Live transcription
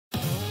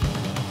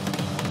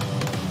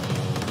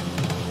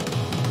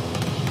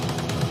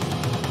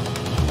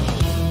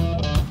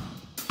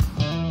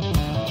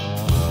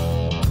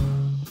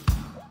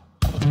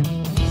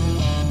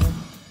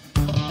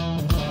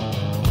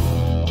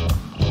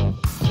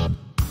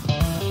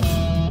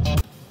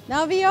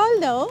Now we all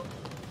know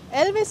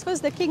Elvis was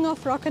the king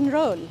of rock and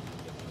roll.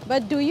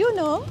 But do you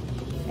know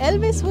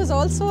Elvis was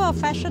also a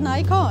fashion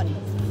icon?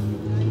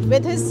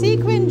 With his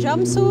sequin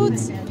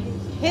jumpsuits,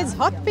 his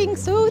hot pink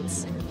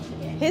suits,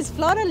 his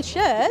floral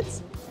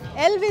shirts,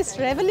 Elvis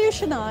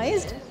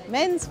revolutionized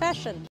men's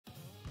fashion.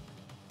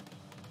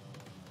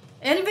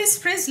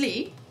 Elvis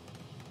Presley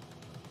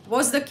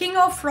was the king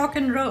of rock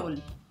and roll.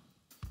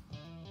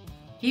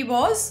 He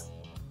was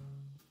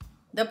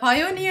the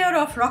pioneer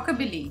of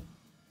rockabilly.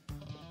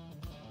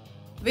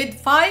 With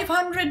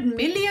 500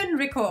 million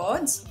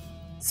records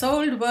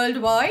sold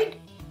worldwide,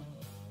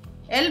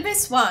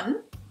 Elvis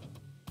won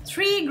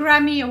 3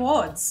 Grammy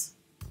Awards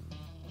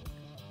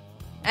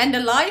and a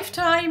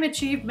Lifetime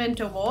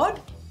Achievement Award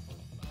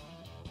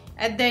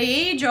at the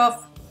age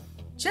of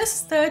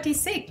just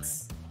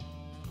 36.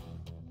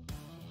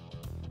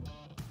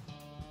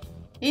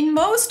 In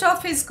most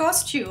of his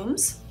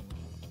costumes,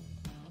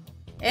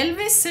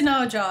 Elvis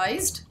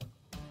synergized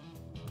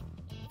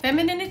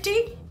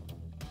femininity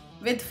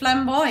with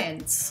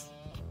flamboyance.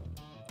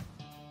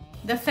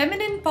 The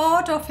feminine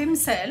part of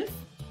himself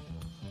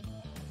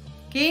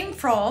came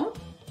from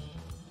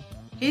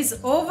his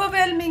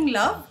overwhelming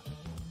love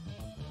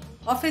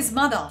of his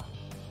mother.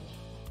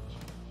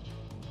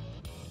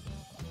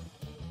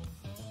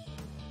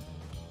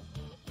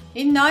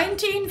 In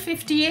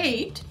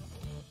 1958,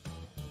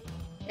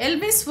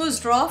 Elvis was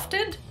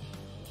drafted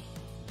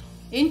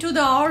into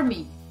the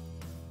army.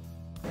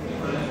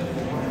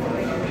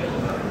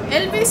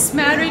 Elvis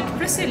married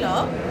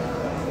Priscilla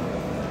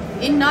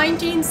in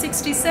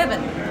 1967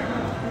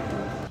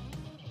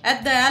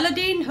 at the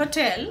Aladdin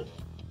Hotel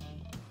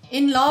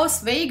in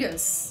Las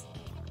Vegas.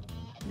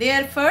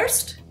 Their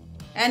first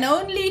and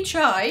only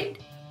child,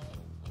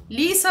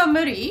 Lisa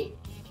Marie,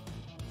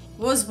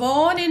 was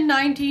born in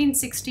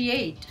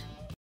 1968.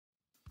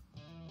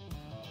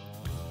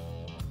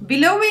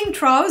 Billowing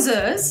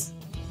trousers,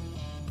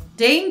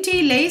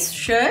 dainty lace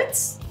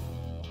shirts,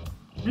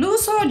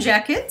 blouson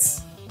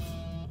jackets,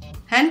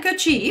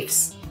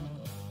 handkerchiefs,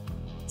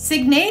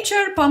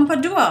 signature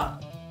pompadour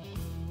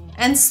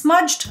and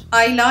smudged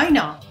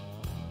eyeliner,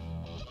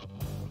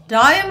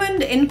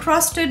 diamond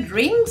encrusted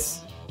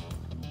rings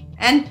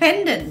and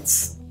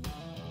pendants,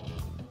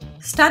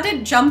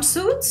 studded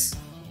jumpsuits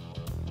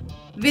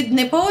with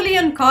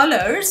Napoleon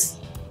collars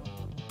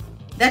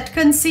that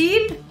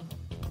concealed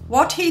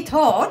what he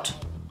thought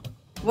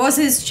was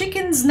his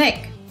chicken's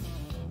neck.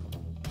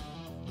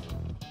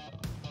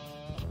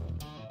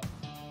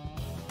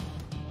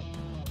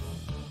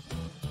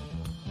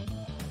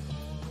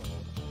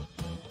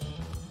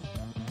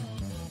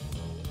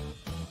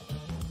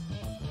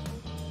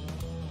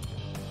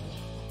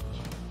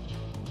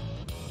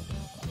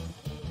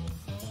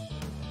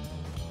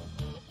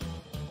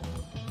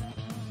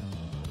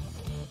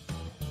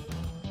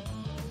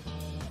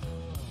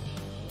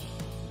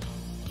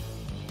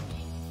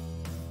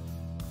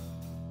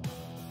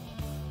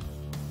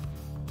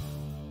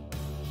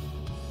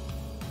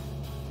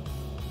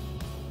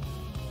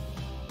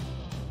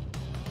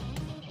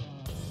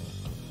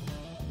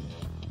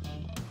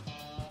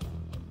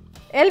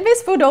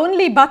 Elvis would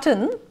only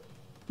button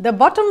the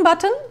bottom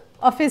button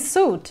of his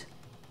suit.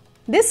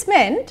 This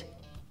meant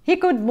he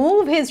could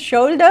move his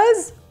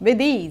shoulders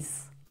with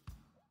ease.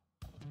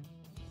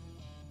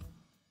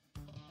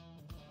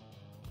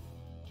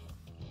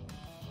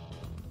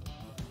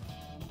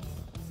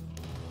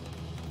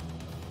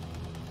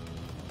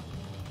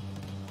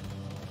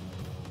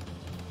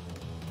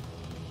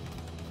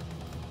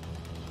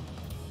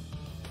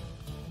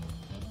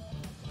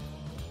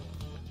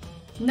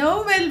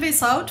 No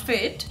Elvis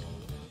outfit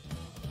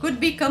could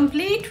be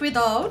complete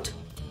without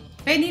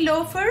penny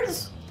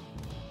loafers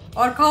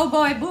or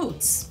cowboy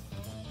boots.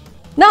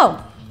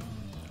 Now,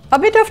 a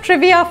bit of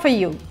trivia for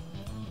you.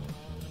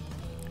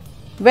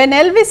 When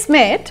Elvis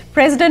met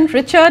President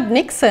Richard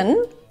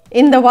Nixon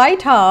in the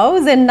White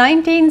House in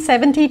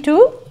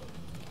 1972,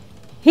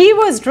 he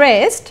was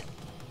dressed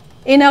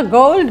in a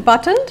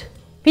gold-buttoned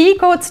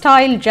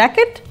peacoat-style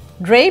jacket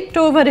draped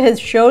over his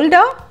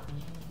shoulder,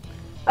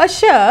 a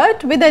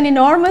shirt with an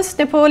enormous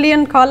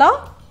Napoleon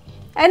collar,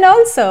 and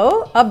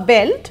also a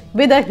belt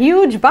with a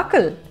huge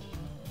buckle.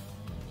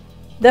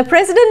 The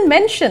president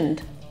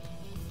mentioned,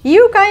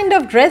 "You kind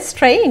of dress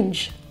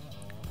strange,"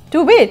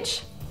 to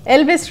which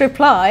Elvis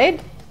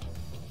replied,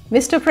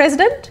 "Mr.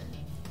 President,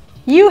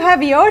 you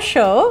have your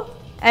show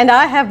and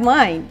I have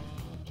mine."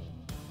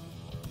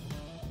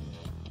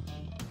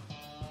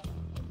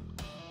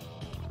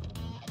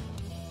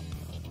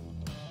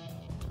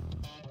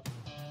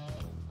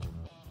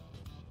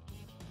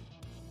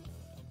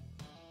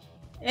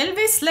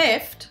 Elvis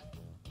left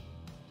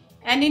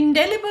an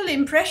indelible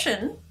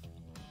impression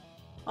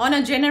on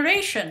a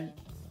generation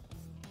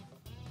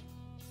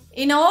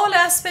in all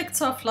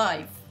aspects of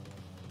life.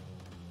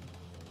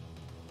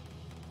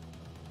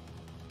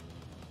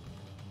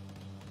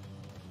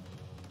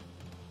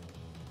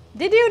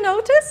 Did you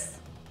notice?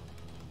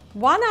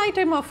 One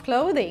item of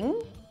clothing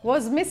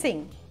was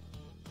missing.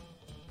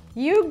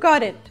 You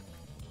got it.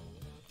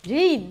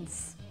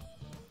 Jeans.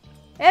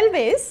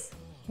 Elvis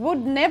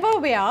would never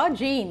wear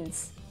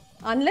jeans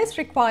unless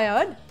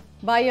required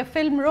by a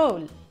film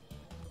role,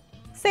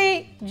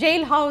 say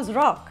Jailhouse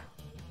Rock.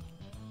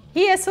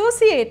 He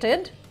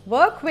associated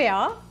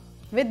workwear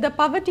with the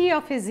poverty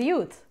of his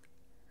youth.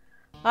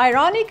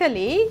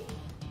 Ironically,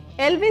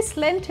 Elvis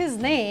lent his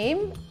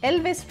name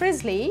Elvis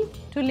Presley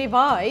to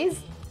Levi's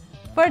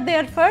for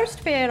their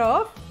first pair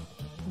of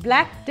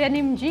black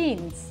denim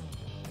jeans.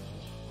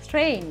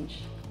 Strange,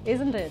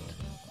 isn't it?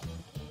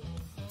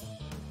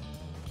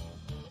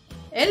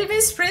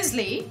 Elvis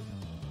Presley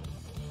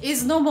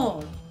is no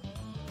more,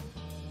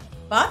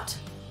 but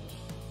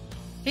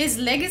his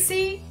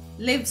legacy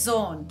lives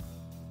on.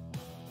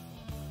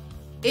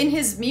 In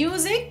his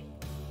music,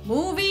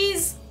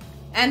 movies,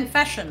 and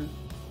fashion.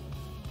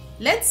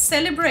 Let's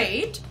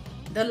celebrate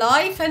the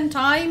life and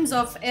times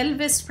of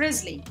Elvis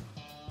Presley.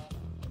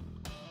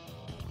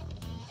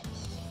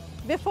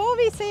 Before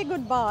we say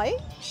goodbye,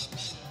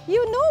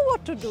 you know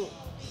what to do.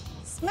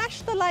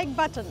 Smash the like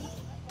button,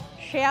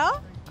 share,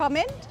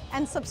 comment,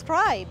 and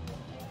subscribe.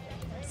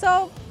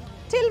 So,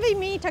 till we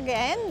meet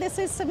again, this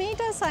is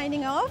Samita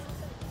signing off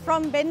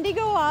from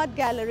Bendigo Art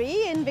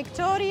Gallery in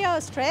Victoria,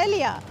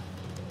 Australia.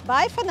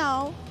 Bye for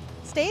now.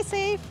 Stay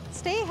safe,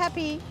 stay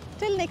happy.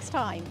 Till next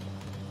time.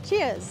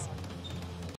 Cheers.